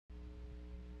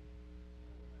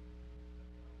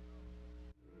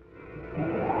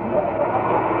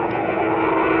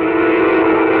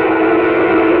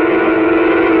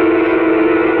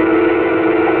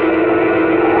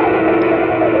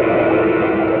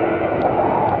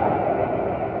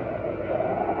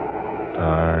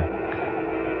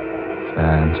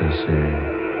fantasy.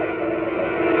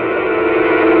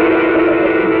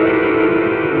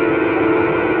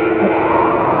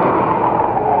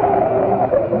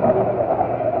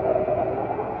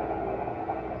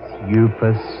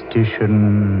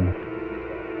 Superstition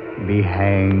be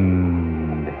hanged.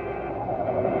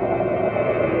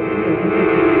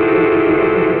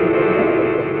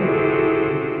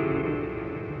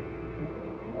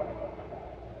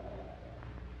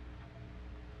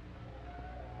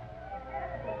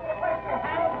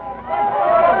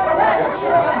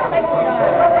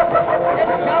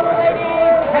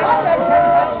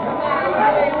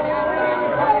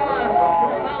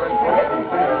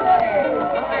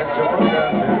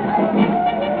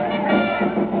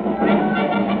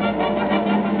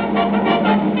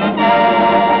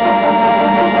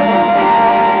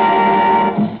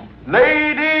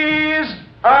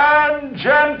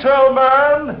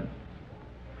 Gentlemen,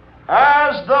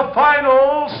 as the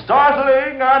final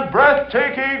startling and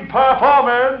breathtaking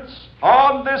performance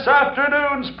on this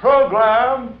afternoon's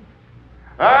program,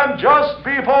 and just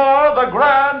before the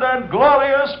grand and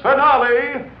glorious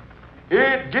finale,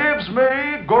 it gives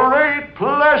me great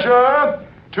pleasure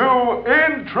to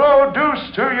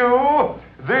introduce to you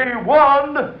the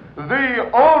one, the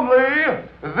only,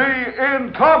 the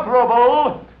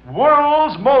incomparable,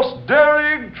 world's most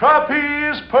daring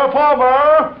trapeze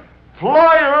performer,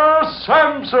 Flyer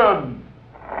Sampson.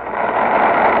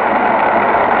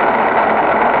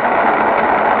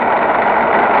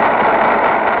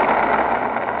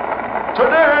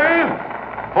 Today,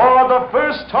 for the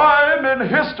first time in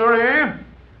history,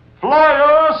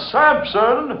 Flyer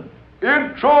Sampson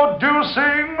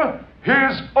introducing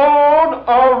his own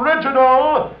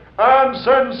original and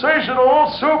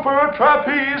sensational super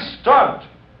trapeze stunt.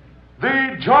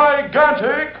 The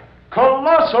gigantic,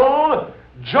 colossal,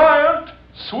 giant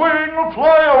swing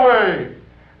flyaway,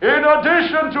 in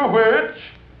addition to which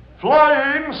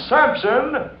Flying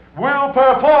Sampson will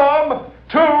perform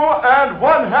 2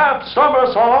 1/2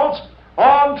 somersaults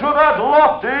onto that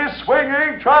lofty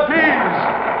swinging trapeze.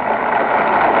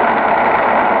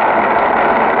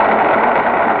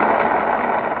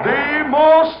 The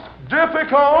most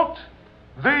difficult,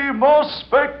 the most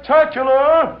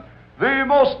spectacular, the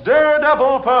most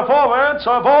daredevil performance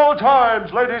of all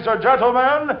times, ladies and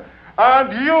gentlemen,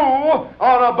 and you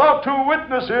are about to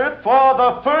witness it for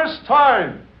the first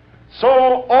time.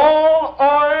 So all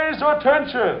eyes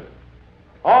attention.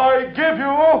 I give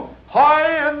you,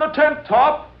 high in the tent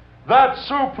top, that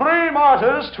supreme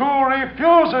artist who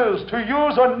refuses to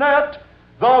use a net,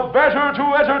 the better to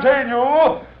entertain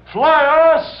you,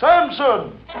 Flyer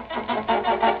Sampson.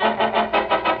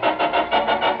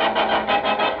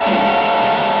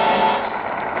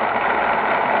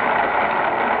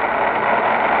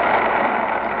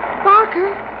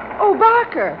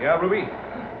 Barker. Yeah, Ruby?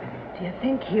 Do you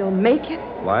think he'll make it?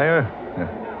 Flyer? Yeah,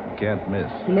 can't miss.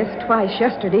 He missed twice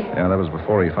yesterday. Yeah, that was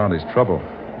before he found his trouble.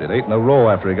 Did 8 in a row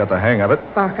after he got the hang of it.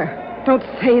 Barker, don't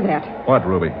say that. What,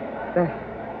 Ruby?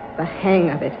 The hang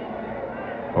of it.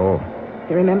 Oh.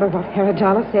 You remember what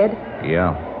Harajala said?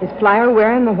 Yeah. Is Flyer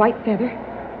wearing the white feather?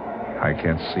 I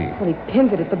can't see. Well, he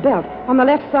pins it at the belt, on the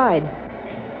left side.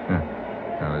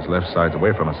 Well, his left side's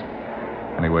away from us.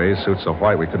 Anyway, his suit's so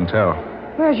white we couldn't tell.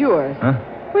 Where's yours? Huh?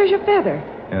 Where's your feather?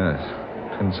 Yes.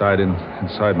 Inside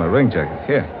my ring jacket.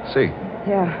 Here, see.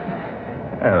 Yeah.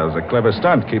 That was a clever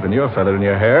stunt, keeping your feather in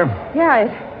your hair. Yeah,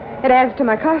 it adds to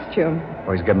my costume.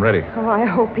 Oh, he's getting ready. Oh, I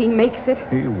hope he makes it.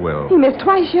 He will. He missed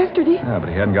twice yesterday. Yeah, but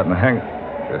he hadn't gotten the hang...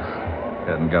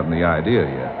 hadn't gotten the idea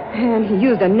yet. And he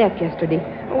used a net yesterday.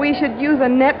 We should use a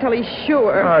net till he's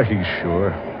sure. Ah, he's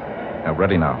sure. Now,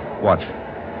 ready now. Watch.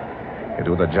 You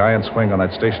do the giant swing on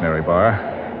that stationary bar.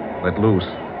 Let loose.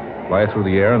 Fly through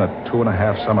the air in a 2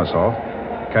 1/2 somersault.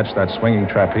 Catch that swinging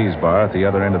trapeze bar at the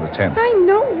other end of the tent. I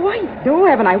know. I know.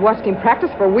 Haven't I watched him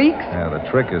practice for weeks? Yeah, the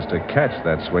trick is to catch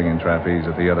that swinging trapeze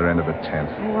at the other end of the tent.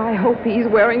 Oh, I hope he's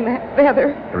wearing that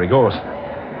feather. Here he goes.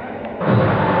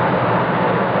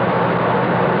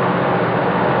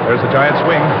 There's the giant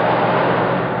swing.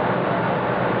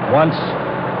 Once.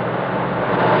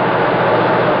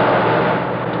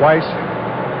 Twice.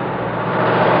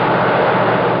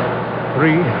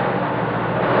 3.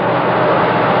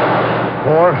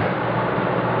 4.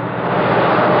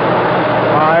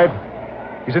 5.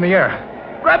 He's in the air.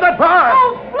 Grab that bar!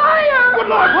 Oh, Flyer! Good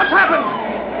Lord, what's happened?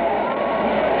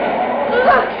 Look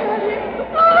at him!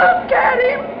 Look at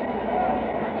him!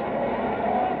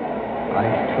 I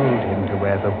told him to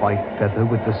wear the white feather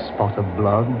with the spot of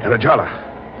blood. Harajala.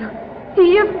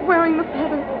 He is wearing the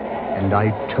feather. And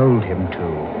I told him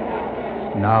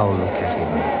to. Now look at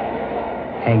him.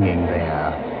 Hanging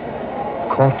there.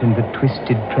 caught in the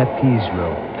twisted trapeze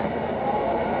rope,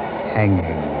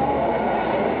 hanging.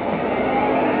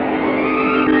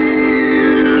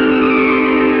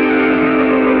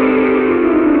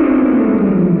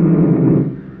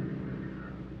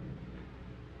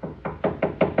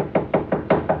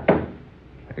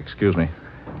 Excuse me.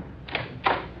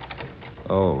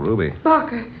 Oh, Ruby.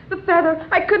 Barker, the feather.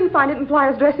 I couldn't find it in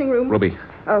Flyer's dressing room. Ruby.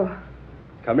 Oh.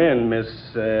 Come in, Miss,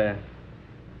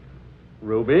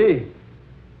 Ruby.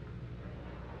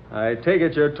 I take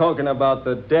it you're talking about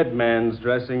the dead man's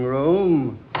dressing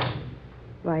room.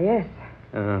 Why, yes.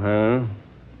 Uh-huh.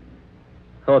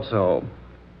 Thought so.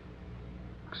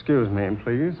 Excuse me,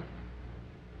 please.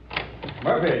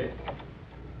 Murphy,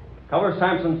 cover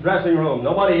Sampson's dressing room.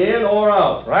 Nobody in or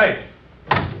out. Right.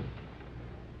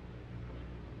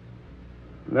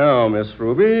 Now, Miss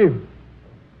Ruby,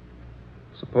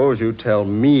 suppose you tell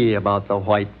me about the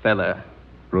white feather.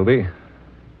 Ruby.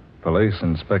 Police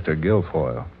Inspector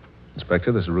Guilfoyle.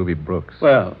 Inspector, this is Ruby Brooks.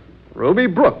 Well, Ruby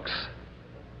Brooks.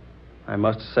 I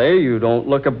must say you don't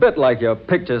look a bit like your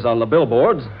pictures on the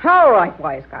billboards. All right,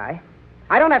 wise guy.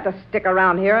 I don't have to stick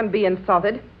around here and be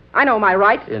insulted. I know my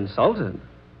rights. Insulted?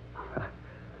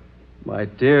 My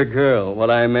dear girl, what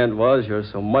I meant was you're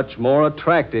so much more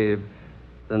attractive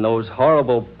than those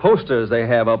horrible posters they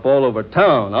have up all over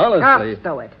town, honestly.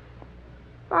 Stow it.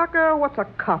 Barker, what's a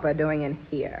copper doing in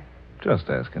here? Just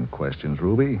asking questions,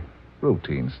 Ruby.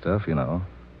 Routine stuff, you know.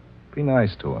 Be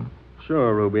nice to him.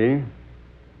 Sure, Ruby.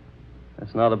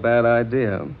 That's not a bad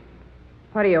idea.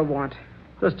 What do you want?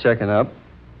 Just checking up.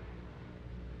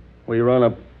 We run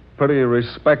a pretty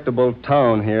respectable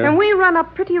town here. And we run a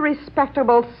pretty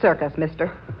respectable circus,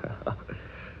 mister.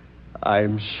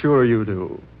 I'm sure you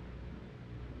do.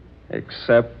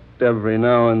 Except every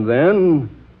now and then,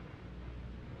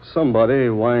 somebody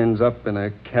winds up in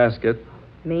a casket.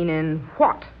 Meaning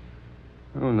what?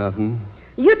 Oh, nothing.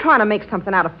 You trying to make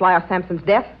something out of Flyer Sampson's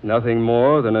death? Nothing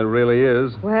more than it really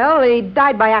is. Well, he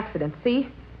died by accident, see?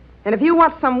 And if you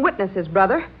want some witnesses,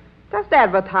 brother, just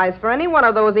advertise for any one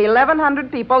of those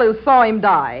 1,100 people who saw him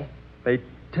die. They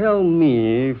tell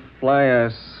me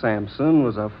Flyer Sampson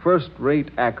was a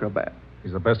first-rate acrobat.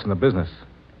 He's the best in the business.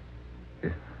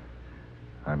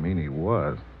 I mean, he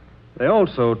was. They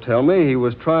also tell me he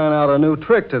was trying out a new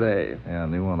trick today. Yeah,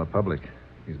 new on the public.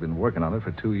 He's been working on it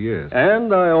for 2 years.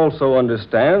 And I also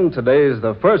understand today's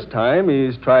the first time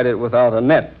he's tried it without a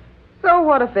net. So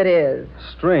what if it is?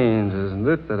 Strange, isn't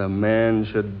it, that a man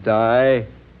should die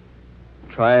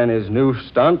trying his new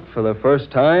stunt for the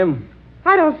first time?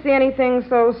 I don't see anything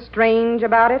so strange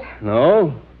about it.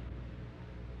 No?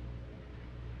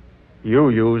 You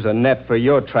use a net for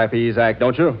your trapeze act,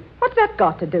 don't you? What's that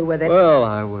got to do with it? Well,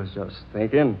 I was just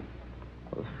thinking.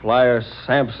 With Flyer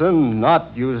Sampson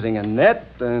not using a net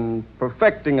and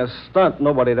perfecting a stunt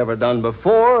nobody had ever done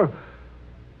before,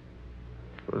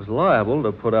 was liable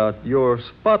to put out your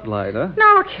spotlight, huh?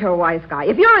 Now, look here, wise guy.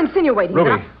 If you're insinuating Ruby.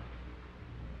 that...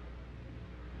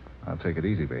 Now, take it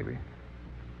easy, baby.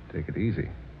 Take it easy.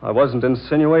 I wasn't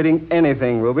insinuating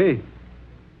anything, Ruby.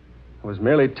 I was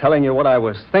merely telling you what I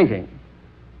was thinking.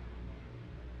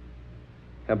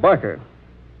 Now, Barker,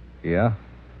 Yeah?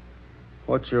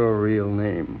 what's your real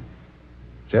name?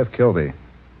 Jeff Kilby.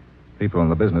 People in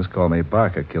the business call me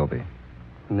Barker Kilby.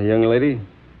 And the young lady?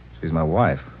 She's my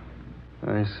wife.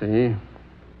 I see.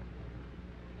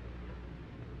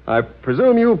 I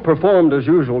presume you performed as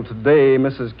usual today,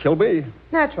 Mrs. Kilby?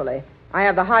 Naturally. I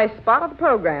have the high spot of the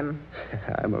program.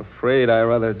 I'm afraid I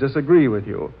rather disagree with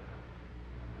you.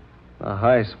 The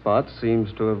high spot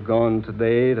seems to have gone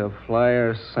today to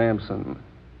Flyer Sampson.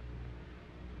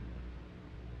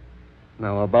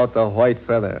 Now, about the white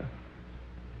feather.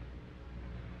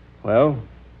 Well?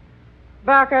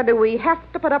 Barker, do we have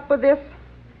to put up with this?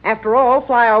 After all,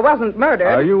 Flyer wasn't murdered.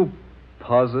 Are you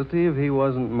positive he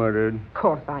wasn't murdered? Of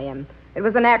course I am. It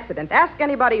was an accident. Ask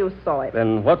anybody who saw it.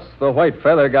 Then what's the white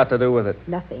feather got to do with it?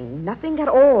 Nothing. Nothing at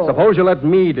all. Suppose you let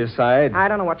me decide. I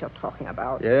don't know what you're talking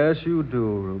about. Yes, you do,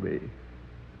 Ruby.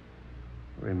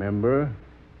 Remember,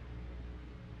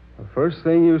 the first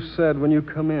thing you said when you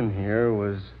come in here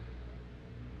was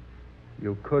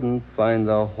you couldn't find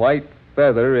the white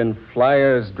feather in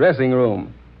Flyer's dressing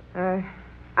room.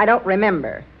 I don't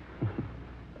remember.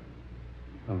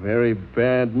 A very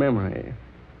bad memory.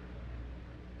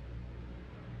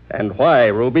 And why,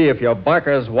 Ruby, if you're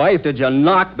Barker's wife, did you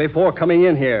knock before coming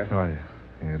in here?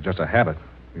 Oh, just a habit.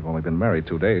 We've only been married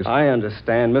 2 days. I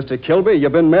understand, Mr. Kilby.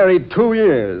 You've been married 2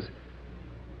 years.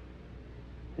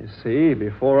 You see,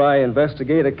 before I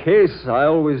investigate a case, I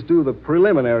always do the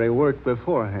preliminary work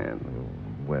beforehand.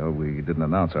 Well, we didn't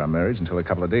announce our marriage until a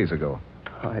couple of days ago.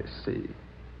 I see.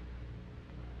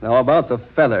 Now, about the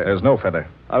feather. There's no feather.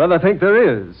 I rather think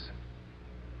there is.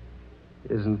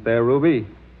 Isn't there, Ruby?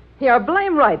 You're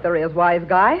blame right there is, wise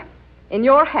guy. In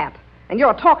your hat. And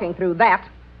you're talking through that.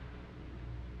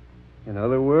 In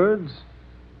other words,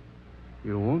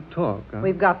 you won't talk, huh?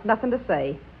 We've got nothing to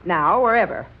say. Now or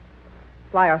ever.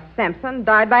 Flyer Sampson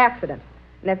died by accident.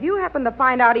 And if you happen to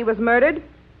find out he was murdered,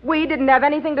 we didn't have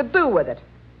anything to do with it.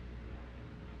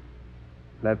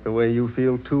 That the way you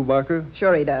feel, too, Barker?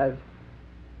 Sure he does.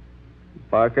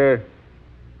 Barker?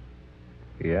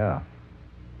 Yeah.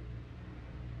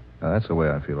 Now, that's the way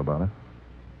I feel about it.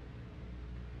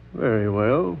 Very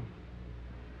well.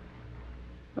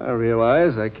 I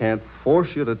realize I can't force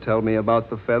you to tell me about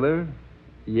the feather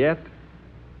yet.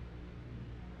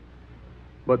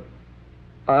 But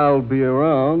I'll be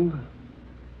around.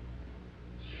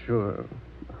 Sure.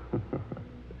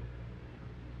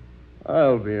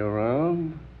 I'll be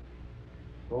around.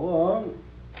 So long.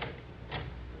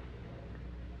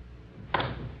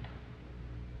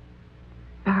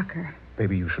 Barker,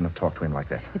 Baby, you shouldn't have talked to him like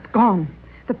that. it's gone.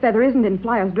 The feather isn't in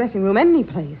Flyer's dressing room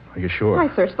anyplace. Are you sure?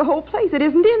 I searched the whole place. It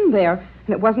isn't in there.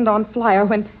 And it wasn't on Flyer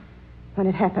when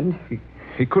it happened.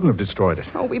 He couldn't have destroyed it.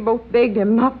 Oh, we both begged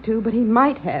him not to, but he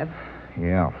might have.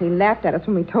 Yeah. He laughed at us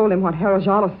when we told him what Harold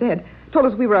Jala said. Told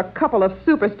us we were a couple of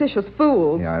superstitious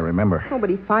fools. Yeah, I remember. Oh, but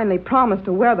he finally promised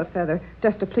to wear the feather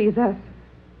just to please us.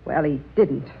 Well, he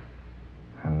didn't.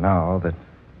 And now that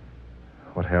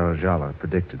what Harold Jala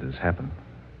predicted has happened.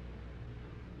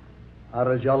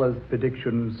 Arajala's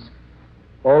predictions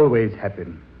always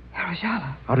happen. Harold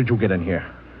Jala. How did you get in here?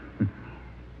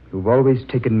 You've always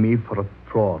taken me for a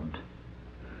fraud.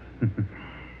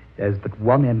 There's but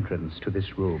one entrance to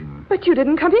this room. But you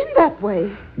didn't come in that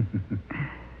way.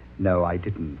 No, I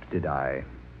didn't, did I?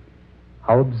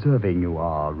 How observing you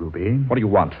are, Ruby. What do you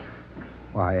want?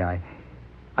 Why,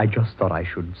 I just thought I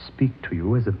should speak to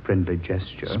you as a friendly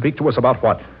gesture. Speak to us about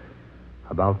what?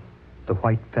 About the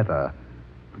white feather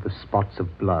with the spots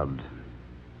of blood.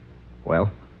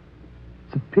 Well?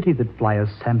 It's a pity that Flyer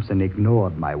Sampson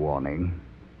ignored my warning.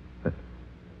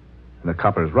 The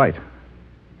copper's right.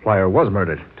 Flyer was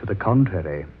murdered. To the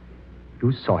contrary.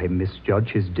 You saw him misjudge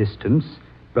his distance,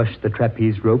 brush the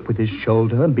trapeze rope with his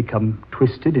shoulder, and become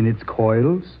twisted in its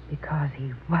coils. Because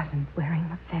he wasn't wearing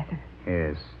the feather.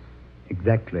 Yes,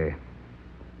 exactly.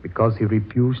 Because he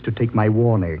refused to take my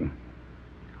warning.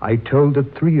 I told the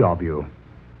three of you,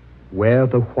 wear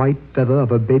the white feather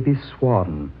of a baby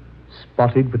swan,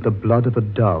 spotted with the blood of a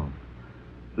dove,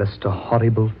 lest a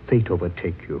horrible fate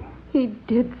overtake you. He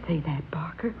did say that,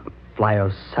 Barker.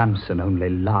 Flyer Sampson only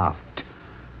laughed.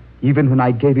 Even when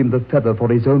I gave him the feather for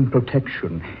his own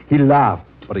protection, he laughed.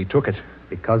 But he took it.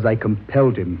 Because I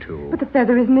compelled him to. But the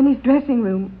feather isn't in his dressing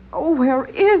room. Oh, where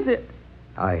is it?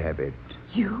 I have it.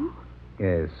 You?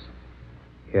 Yes.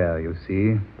 Here, you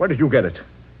see. Where did you get it?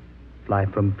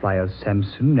 From Flyer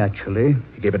Sampson, naturally.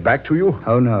 He gave it back to you?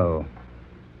 Oh, no.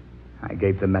 I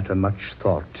gave the matter much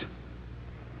thought.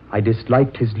 I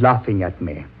disliked his laughing at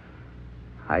me.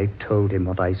 I told him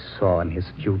what I saw in his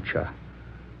future.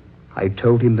 I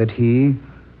told him that he,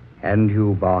 and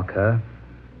you, Barker,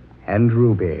 and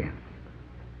Ruby,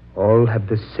 all have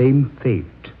the same fate,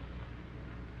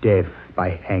 death by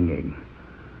hanging.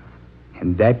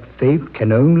 And that fate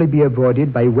can only be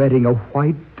avoided by wearing a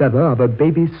white feather of a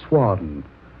baby swan,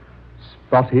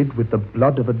 spotted with the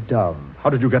blood of a dove. How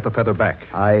did you get the feather back?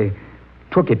 I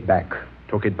took it back.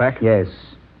 Took it back? Yes.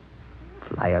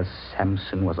 Flyer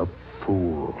Sampson was a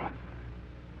fool.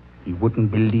 He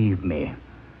wouldn't believe me.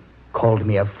 Called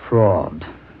me a fraud.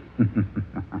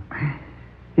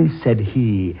 He said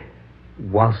he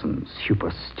wasn't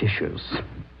superstitious.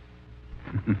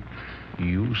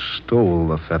 You stole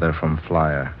the feather from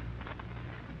Flyer.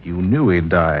 You knew he'd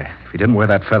die if he didn't wear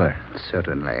that feather.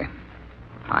 Certainly.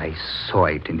 I saw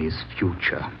it in his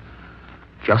future.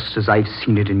 Just as I've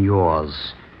seen it in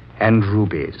yours and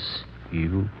Ruby's.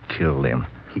 You killed him.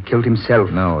 He killed himself.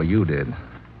 No, you did.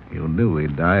 You knew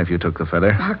he'd die if you took the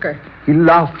feather. Barker. He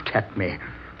laughed at me.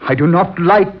 I do not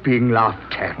like being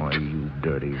laughed at. Oh, you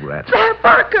dirty rat.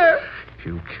 Barker!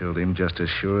 You killed him just as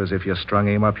sure as if you strung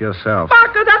him up yourself.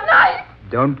 Barker, that knife!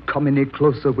 Don't come any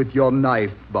closer with your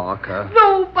knife, Barker.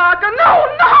 No, Barker, no!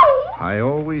 I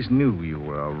always knew you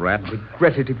were a rat.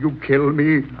 Regret it if you kill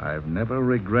me. I've never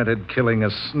regretted killing a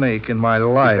snake in my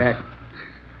life.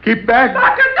 Keep back.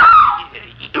 Barker, no!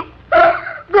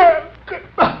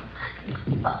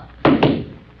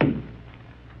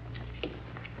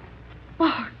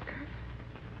 Barker.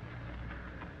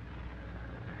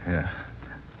 Yeah.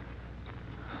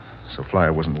 So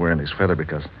Flyer wasn't wearing his feather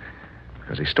because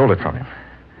he stole it from him.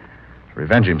 To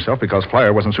revenge himself because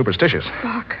Flyer wasn't superstitious.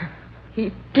 Barker.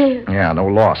 He did. Yeah, no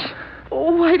loss.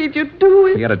 Oh, why did you do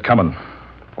it? He had it coming.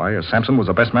 Flyer Sampson was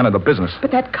the best man in the business.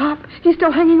 But that cop, he's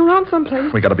still hanging around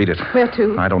someplace. We gotta beat it. Where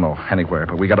to? I don't know. Anywhere,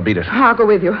 but we gotta beat it. I'll go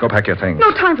with you. Go pack your things.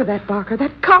 No time for that, Barker.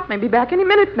 That cop may be back any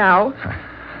minute now.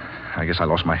 I guess I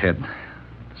lost my head.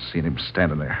 Seen him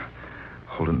standing there,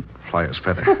 holding Flyer's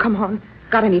feather. Oh, come on.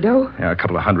 Got any dough? Yeah, a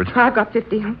couple of hundred. I've got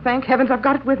 50. Thank heavens I've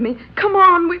got it with me. Come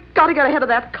on, we've got to get ahead of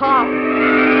that cop.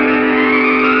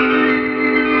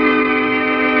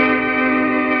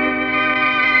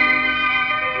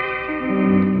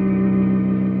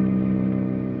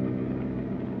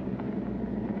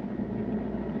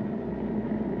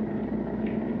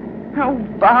 Oh,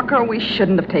 Barker, we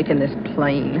shouldn't have taken this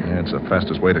plane. Yeah, it's the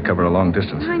fastest way to cover a long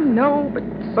distance. I know, but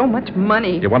so much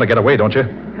money. You want to get away, don't you?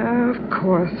 Of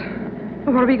course.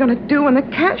 What are we going to do when the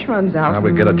cash runs out?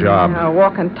 We'll get a job.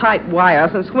 Walking tight wires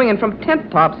and swinging from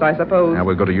tent tops, I suppose.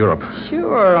 We'll go to Europe.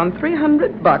 Sure, on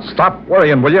 $300. Stop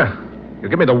worrying, will you? You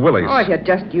give me the willies. Oh, if you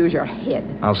just use your head.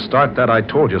 I'll start that I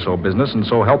told you so business, and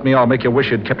so help me, I'll make you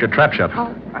wish you'd kept your trap shut.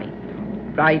 All right.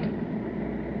 Right.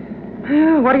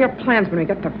 What are your plans when we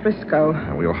get to Frisco?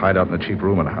 We'll hide out in a cheap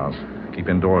room in the house. Keep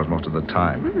indoors most of the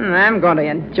time. I'm going to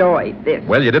enjoy this.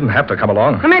 Well, you didn't have to come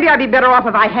along. Well, maybe I'd be better off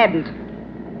if I hadn't.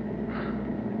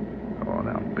 Oh,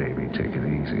 now, baby, take it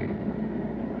easy.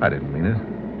 I didn't mean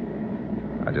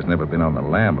it. I just never been on the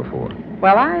lam before.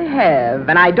 Well, I have,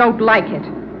 and I don't like it.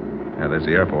 Yeah, there's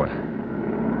the airport.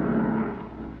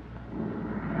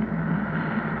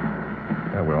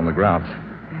 Yeah, we're on the ground.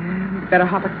 Better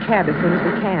hop a cab as soon as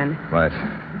we can. Right.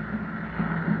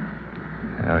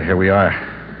 Here we are.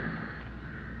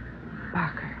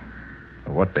 Barker,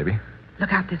 What, baby?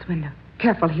 look out this window.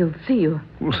 Careful, he'll see you.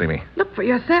 Who'll see me? Look for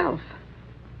yourself.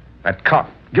 That cop,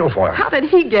 Guilfoyle. How did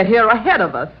he get here ahead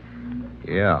of us?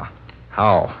 Yeah.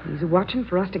 How? He's watching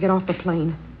for us to get off the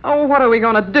plane. Oh, what are we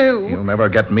going to do? He'll never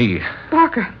get me.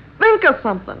 Barker, think of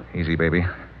something. Easy, baby.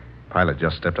 Pilot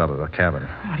just stepped out of the cabin.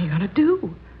 What are you going to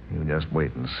do? You just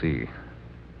wait and see.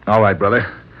 All right, brother.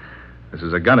 This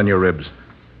is a gun in your ribs.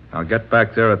 Now get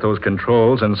back there at those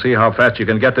controls and see how fast you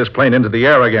can get this plane into the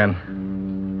air again.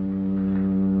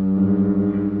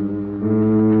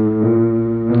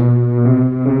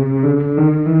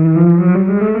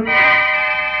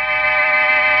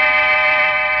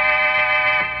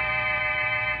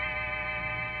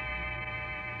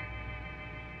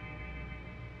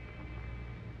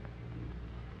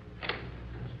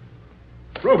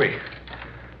 Ruby!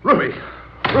 Ruby!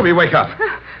 Ruby, wake up.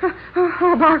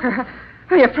 Oh, Barker,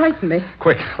 you frightened me.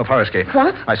 Quick, the fire escape.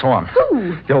 What? I saw him.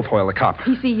 Who? Guilfoyle, the cop.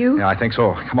 He see you? Yeah, I think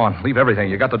so. Come on, leave everything.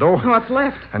 You got the dough? What's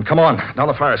left? And come on, down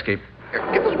the fire escape.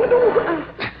 Get this window open.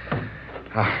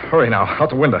 Hurry now, out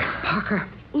the window. Barker,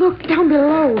 look down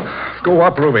below. Go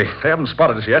up, Ruby. They haven't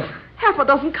spotted us yet. Half a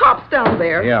dozen cops down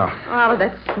there. Yeah. How did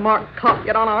that smart cop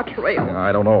get on our trail?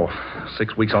 I don't know.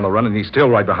 6 weeks on the run, and he's still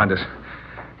right behind us.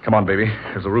 Come on, baby.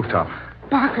 Here's the rooftop.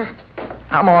 Barker.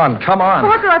 Come on, come on.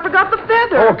 Barker, I forgot the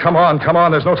feather. Oh, come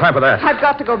on. There's no time for that. I've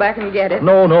got to go back and get it.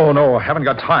 No. I haven't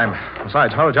got time.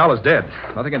 Besides, Harajal is dead.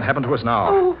 Nothing can happen to us now.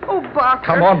 Oh, Barker.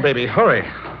 Come on, baby. Hurry.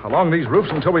 Along these roofs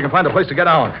until we can find a place to get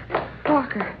down.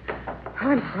 Barker,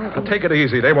 I'm frightened. Take it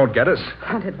easy. They won't get us.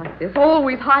 Hunted like this,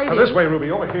 always hiding. Now, this way, Ruby.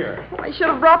 Over here. I should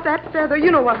have brought that feather. You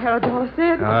know what Haradala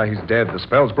said. He's dead. The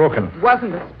spell's broken. It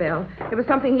wasn't a spell. It was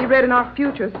something he read in our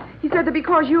futures. He said that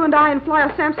because you and I and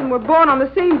Flyer Sampson were born on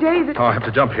the same day that... Oh, I have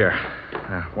to jump here.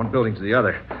 One building to the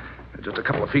other. Just a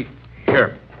couple of feet.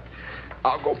 Here.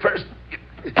 I'll go first.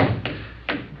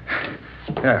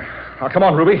 Yeah. Now, come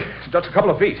on, Ruby. Just a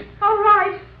couple of feet. All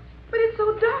right. But it's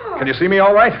so dark. Can you see me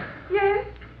all right? Yes.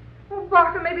 Oh,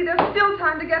 Barker, maybe there's still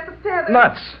time to get the feather.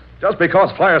 Nuts. Just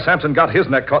because Flyer Sampson got his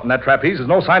neck caught in that trapeze is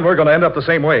no sign we're going to end up the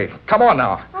same way. Come on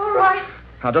now. All right.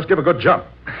 Now, just give a good jump.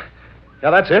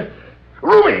 Yeah, that's it.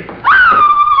 Ruby!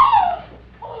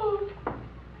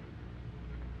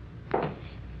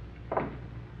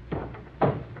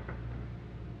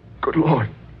 Good Lord.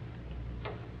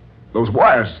 Those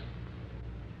wires.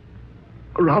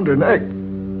 Around her neck.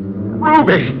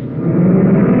 Ruby!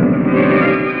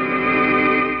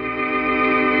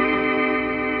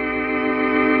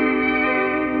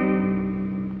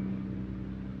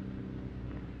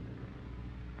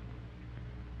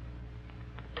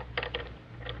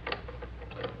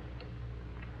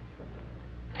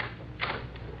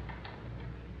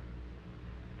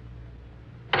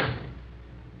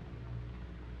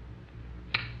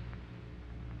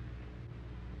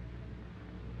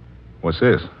 What's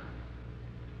this?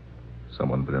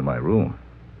 Someone been in my room.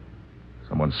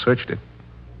 Someone searched it.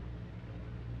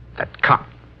 That cop.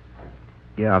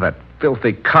 Yeah, that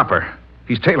filthy copper.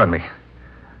 He's tailing me.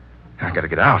 I gotta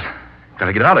get out.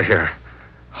 Gotta get out of here.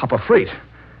 Hop a freight.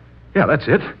 Yeah, that's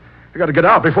it. I gotta get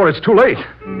out before it's too late.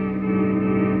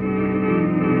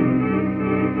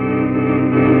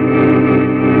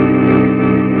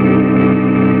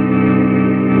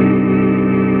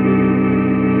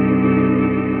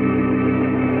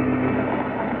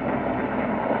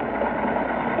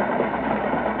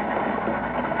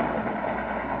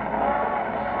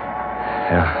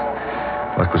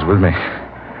 Yeah, luck was with me.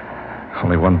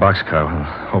 Only one boxcar with an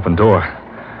open door.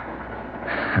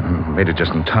 I made it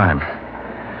just in time.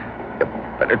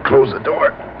 Better close the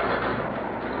door.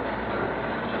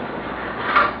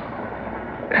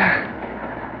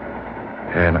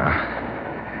 Yeah, now.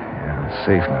 Yeah, I'm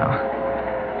safe now.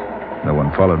 No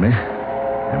one followed me.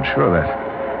 I'm sure of that.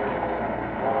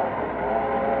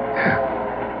 Yeah.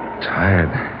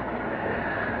 Tired.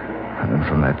 Running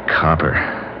from that copper.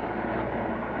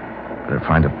 Better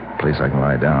find a place I can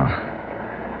lie down.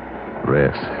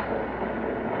 Rest.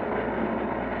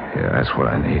 Yeah, that's what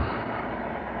I need.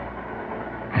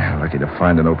 Yeah, lucky to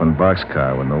find an open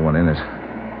boxcar with no one in it.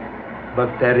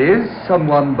 But there is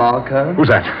someone, Barker. Who's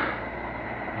that?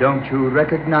 Don't you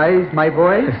recognize my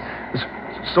voice? It's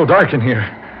so dark in here.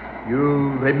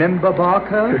 You remember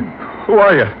Barker? Who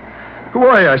are you? Who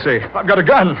are you, I say? I've got a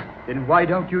gun. Then why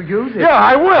don't you use it? Yeah,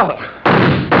 I will.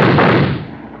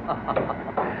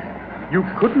 You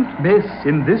couldn't miss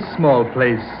in this small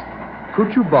place,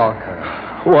 could you, Barker?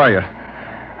 Who are you?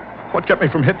 What kept me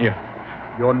from hitting you?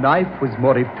 Your knife was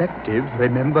more effective,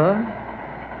 remember?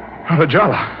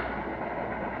 Arajala.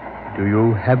 Do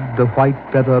you have the white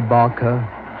feather, Barker?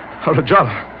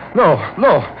 Arajala. No.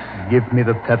 Give me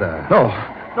the feather.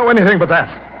 No, anything but that.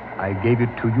 I gave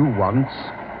it to you once.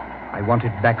 I want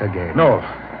it back again. No.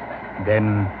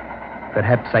 Then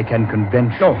perhaps I can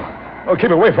convince you. No,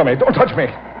 keep away from me. Don't touch me.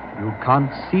 You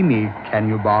can't see me, can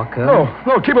you, Barker?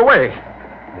 No, keep away.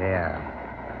 There.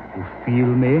 You feel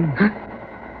me?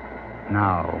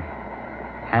 Now,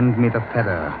 hand me the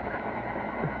feather.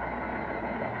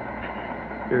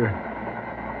 Here.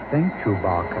 Thank you,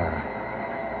 Barker.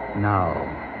 Now,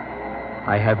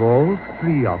 I have all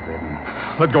three of them.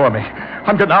 Let go of me.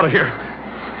 I'm getting out of here.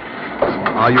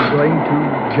 Are you going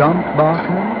to jump,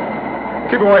 Barker?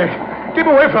 Keep away. Keep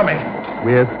away from me.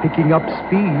 We're picking up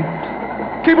speed.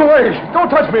 Keep away. Don't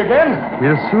touch me again.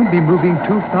 We'll soon be moving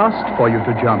too fast for you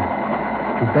to jump.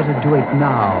 You better do it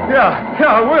now. Yeah,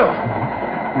 I will.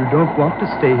 You don't want to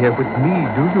stay here with me,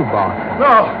 do you, Barker?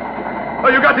 No. Oh,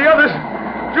 you got the others.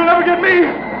 You'll never get me.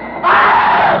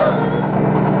 Ah!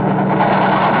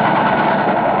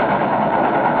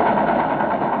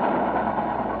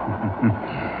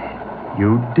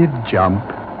 You did jump.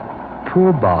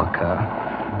 Poor Barker.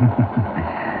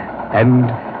 And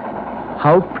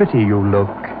how pretty you look,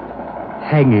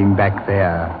 hanging back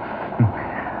there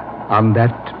on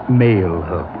that mail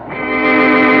hook.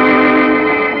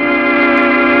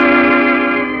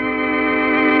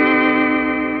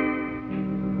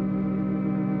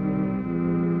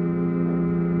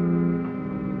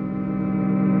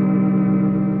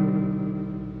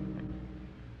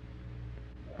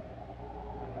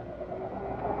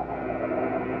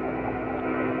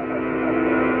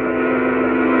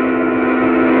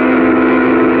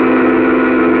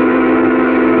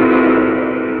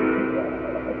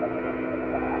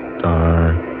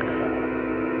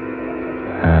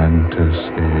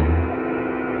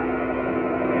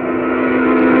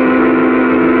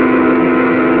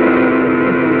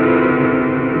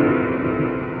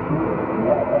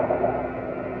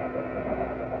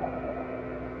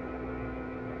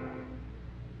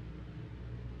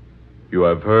 You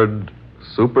have heard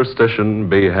Superstition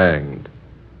Be Hanged,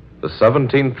 the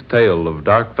 17th tale of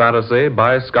dark fantasy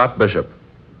by Scott Bishop,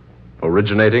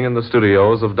 originating in the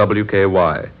studios of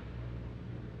WKY.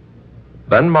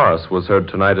 Ben Morris was heard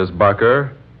tonight as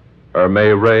Barker,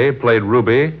 Ermay Ray played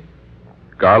Ruby,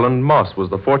 Garland Moss was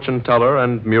the fortune teller,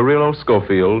 and Muriel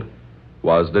Schofield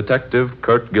was Detective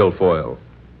Kurt Guilfoyle.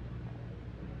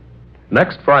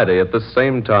 Next Friday at this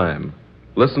same time,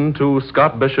 listen to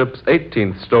Scott Bishop's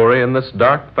 18th story in this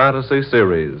dark fantasy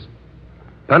series,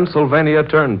 Pennsylvania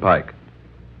Turnpike,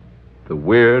 the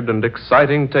weird and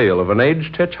exciting tale of an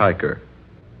aged hitchhiker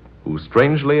who,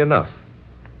 strangely enough,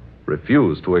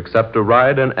 refused to accept a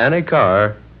ride in any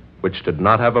car which did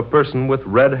not have a person with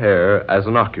red hair as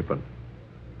an occupant.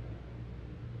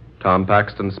 Tom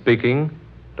Paxton speaking.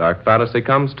 Dark Fantasy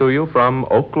comes to you from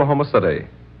Oklahoma City.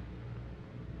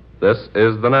 This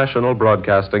is the National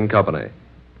Broadcasting Company.